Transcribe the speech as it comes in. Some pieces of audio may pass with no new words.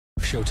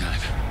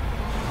Showtime.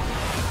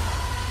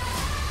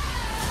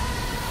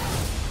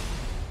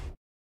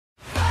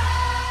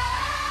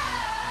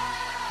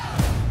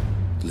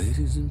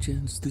 Ladies and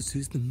gents, this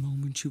is the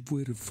moment you've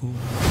waited for.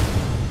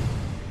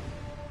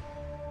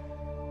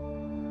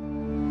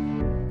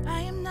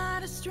 I am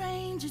not a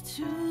stranger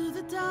to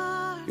the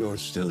dark. You're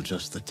still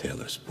just the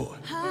tailor's boy.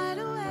 Hide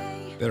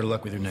away. Better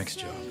luck with your next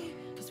job.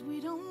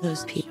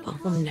 Those people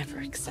will never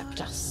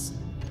accept us.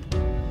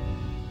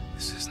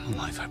 This isn't the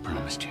life I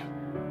promised you.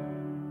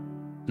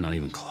 Not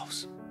even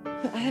close.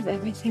 I have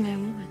everything I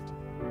want.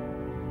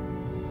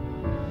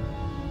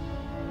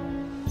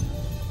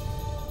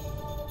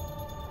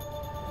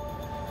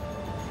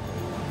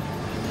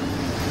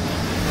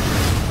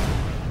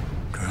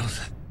 Girls,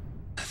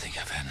 I think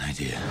I've had an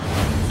idea.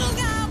 Look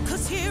out,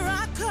 'cause here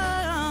I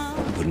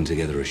come. I'm putting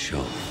together a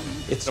show.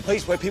 It's a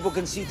place where people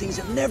can see things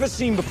they've never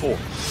seen before.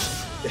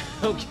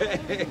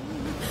 Okay.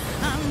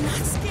 I'm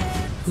not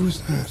scared. Who's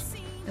that?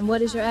 And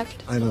what is your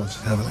act? I don't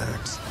have an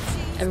act.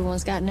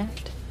 Everyone's got an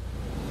act.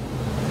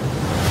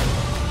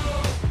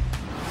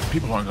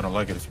 People aren't gonna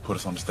like it if you put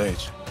us on the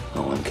stage.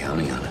 Oh, I'm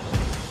counting on it.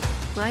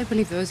 I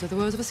believe those are the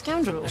words of a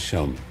scoundrel. A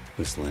showman.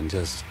 Whistling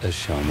just a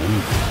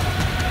showman.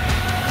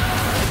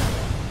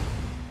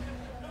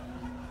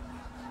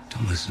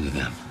 Don't listen to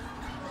them.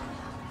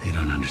 They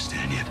don't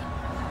understand yet.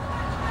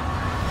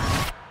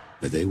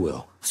 But they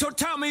will. So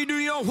tell me, do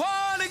you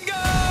wanna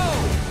go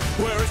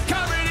where it's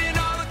covered in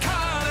all the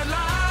colored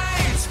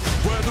lights,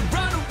 where the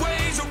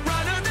runaways are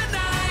running the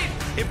night?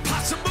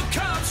 Impossible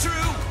comes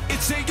true.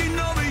 It's taking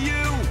over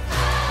you.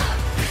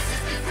 This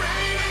is the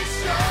greatest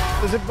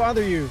show. Does it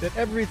bother you that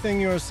everything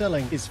you're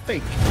selling is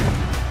fake?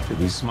 Did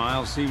these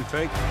smiles seem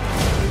fake?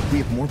 We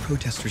have more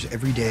protesters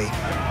every day.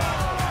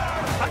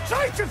 I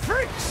tried to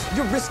freaks.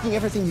 You're risking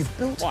everything you've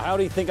built. Well, how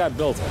do you think I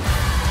built it?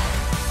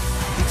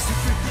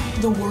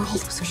 The world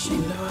was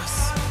ashamed of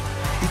us.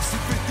 It's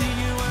everything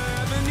you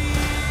ever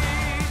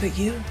need. But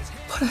you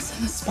put us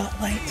in the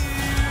spotlight.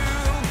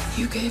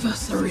 You gave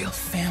us a real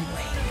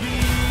family.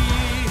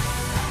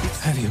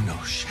 Have you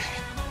no shame?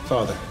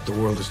 Father, the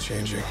world is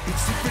changing.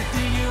 It's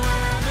everything you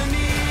ever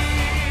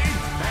need.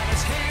 And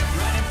it's here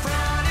right in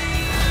front of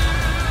you.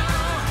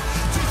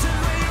 Just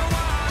where you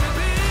wanna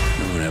be.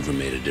 No one ever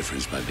made a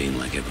difference by being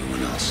like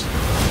everyone else.